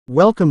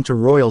Welcome to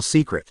Royal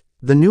Secret,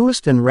 the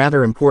newest and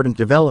rather important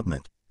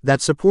development that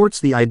supports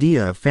the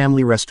idea of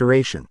family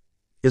restoration,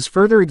 is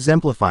further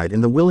exemplified in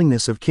the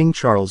willingness of King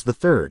Charles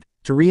III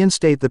to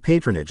reinstate the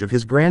patronage of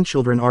his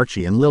grandchildren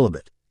Archie and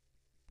Lilibet.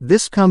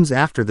 This comes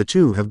after the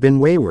two have been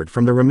wayward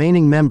from the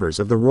remaining members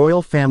of the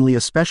royal family,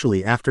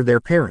 especially after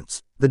their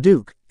parents, the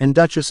Duke and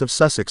Duchess of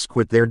Sussex,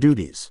 quit their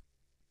duties.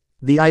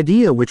 The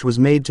idea, which was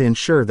made to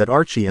ensure that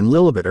Archie and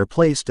Lilibet are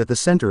placed at the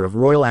center of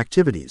royal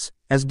activities,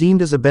 as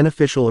deemed as a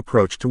beneficial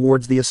approach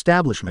towards the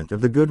establishment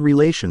of the good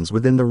relations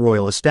within the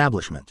royal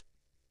establishment.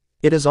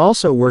 It is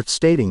also worth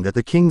stating that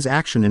the King's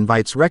action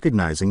invites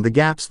recognizing the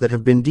gaps that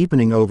have been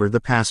deepening over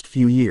the past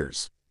few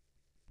years.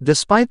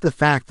 Despite the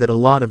fact that a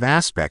lot of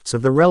aspects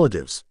of the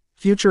relatives'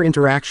 future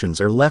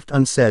interactions are left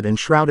unsaid and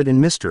shrouded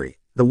in mystery,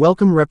 the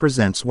welcome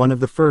represents one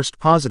of the first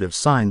positive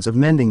signs of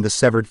mending the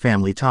severed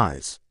family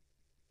ties.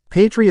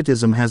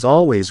 Patriotism has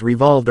always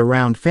revolved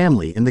around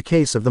family in the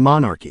case of the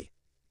monarchy.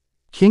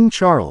 King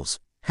Charles,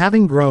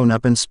 having grown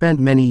up and spent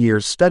many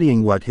years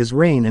studying what his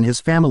reign and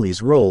his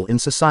family's role in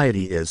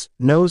society is,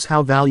 knows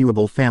how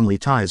valuable family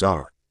ties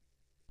are.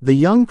 The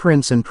young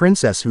prince and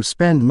princess, who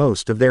spend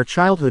most of their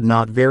childhood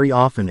not very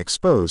often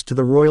exposed to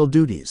the royal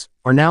duties,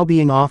 are now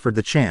being offered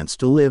the chance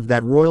to live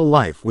that royal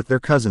life with their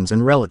cousins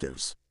and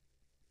relatives.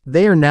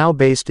 They are now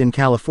based in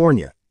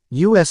California,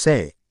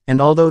 USA,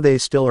 and although they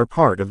still are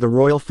part of the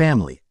royal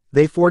family,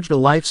 they forged a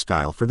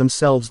lifestyle for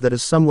themselves that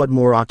is somewhat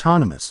more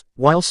autonomous,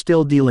 while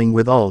still dealing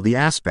with all the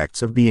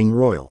aspects of being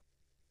royal.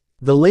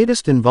 The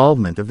latest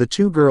involvement of the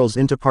two girls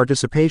into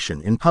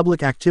participation in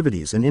public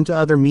activities and into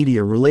other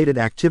media-related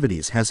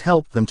activities has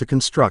helped them to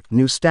construct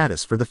new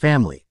status for the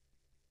family.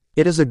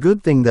 It is a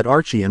good thing that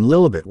Archie and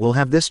Lilibet will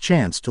have this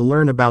chance to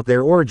learn about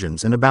their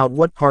origins and about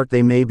what part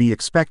they may be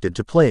expected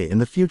to play in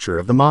the future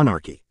of the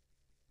monarchy.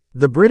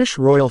 The British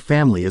royal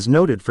family is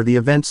noted for the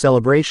event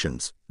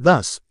celebrations,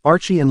 thus,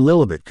 Archie and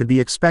Lilibet could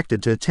be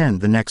expected to attend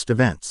the next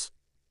events.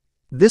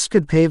 This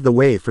could pave the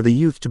way for the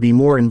youth to be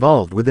more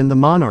involved within the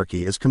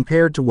monarchy as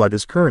compared to what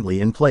is currently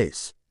in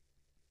place.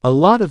 A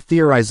lot of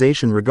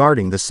theorization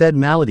regarding the said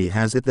malady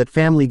has it that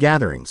family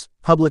gatherings,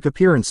 public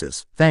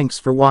appearances. Thanks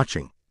for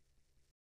watching.